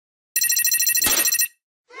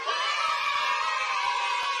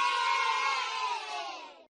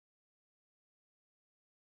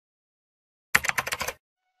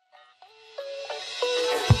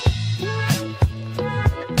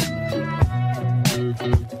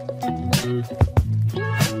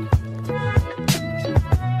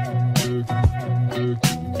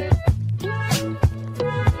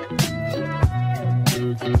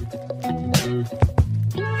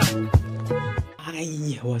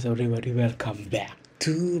How's everybody? Welcome back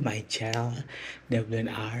to my channel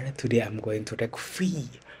WNR. Today I'm going to take free.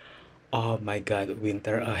 Oh my god,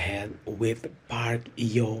 Winter Ahead with Park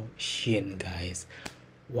Yo Shin, guys.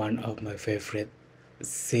 One of my favorite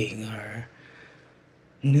singer.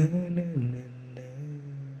 No, no, no, no,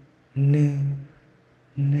 no,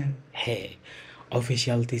 no. Hey,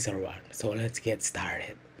 official teaser one. So let's get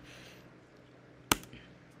started.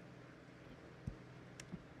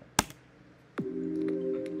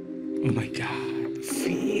 Oh my god,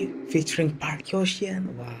 featuring Park Yo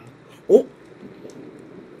Shin. Wow. Oh,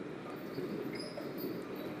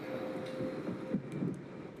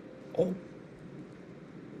 oh,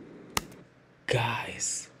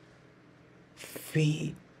 guys.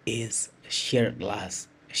 Fee is shirtless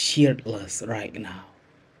right now.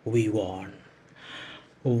 We won.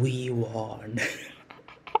 We won.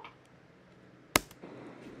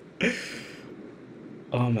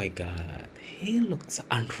 Oh my god, he looks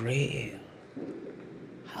unreal.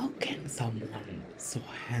 How can someone so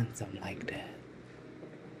handsome like that?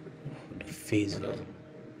 Oh, the visual.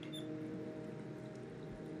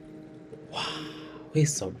 Wow,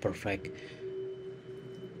 he's so perfect.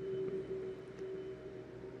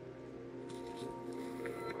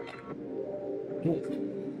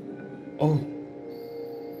 Oh,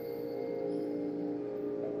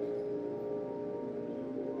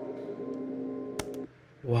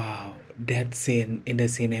 wow, that scene in the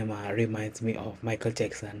cinema reminds me of Michael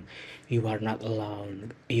Jackson. You are not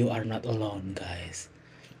alone. You are not alone, guys.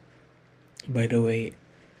 By the way,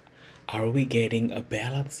 are we getting a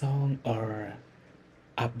ballad song or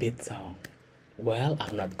upbeat song? Well,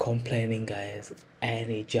 I'm not complaining, guys.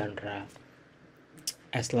 Any genre,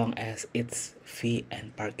 as long as it's Fee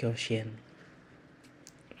and percussion,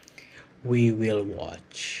 we will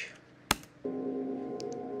watch.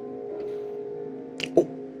 Oh,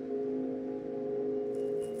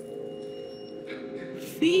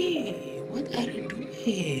 Fee, what are you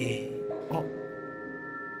doing? Oh,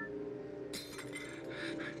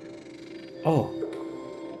 oh,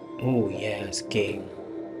 oh, yes, King.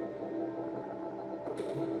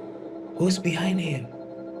 Who's behind him?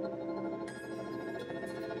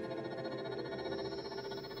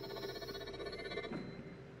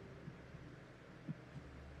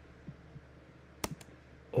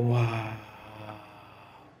 Wow.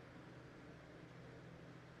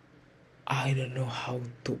 I don't know how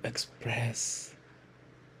to express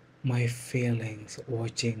my feelings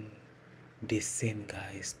watching this scene,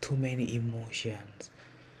 guys. Too many emotions.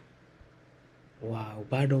 Wow.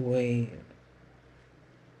 By the way,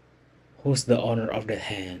 who's the owner of the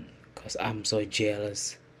hand? Cause I'm so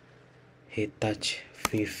jealous. He touched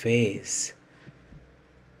Fi's face,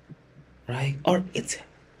 right? Or it's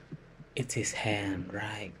his hand,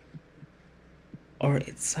 right? Or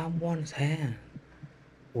it's someone's hand.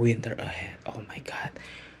 Winter Ahead. Oh my god.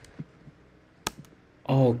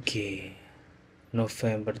 Okay.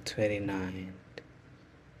 November 29th.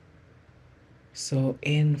 So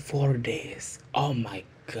in 4 days. Oh my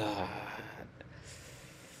god.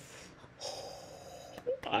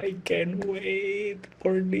 I can't wait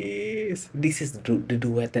for this. This is the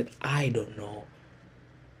duet that I don't know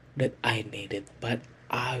that I needed, but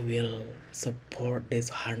I will support this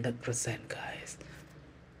 100%, guys.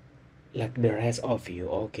 Like the rest of you,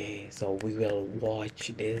 okay? So we will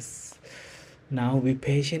watch this. Now be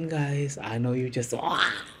patient, guys. I know you just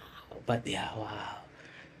wow, but yeah, wow,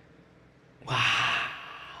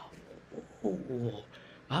 wow. Ooh,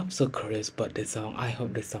 I'm so curious about the song. I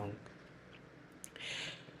hope the song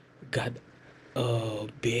got a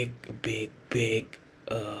big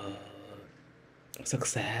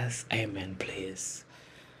success. Amen, please.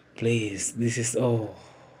 Please, this is oh,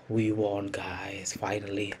 we won, guys.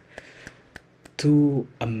 Finally, two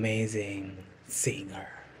amazing singer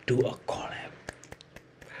do a collab.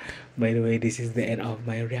 By the way, this is the end of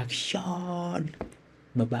my reaction.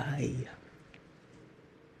 Bye bye.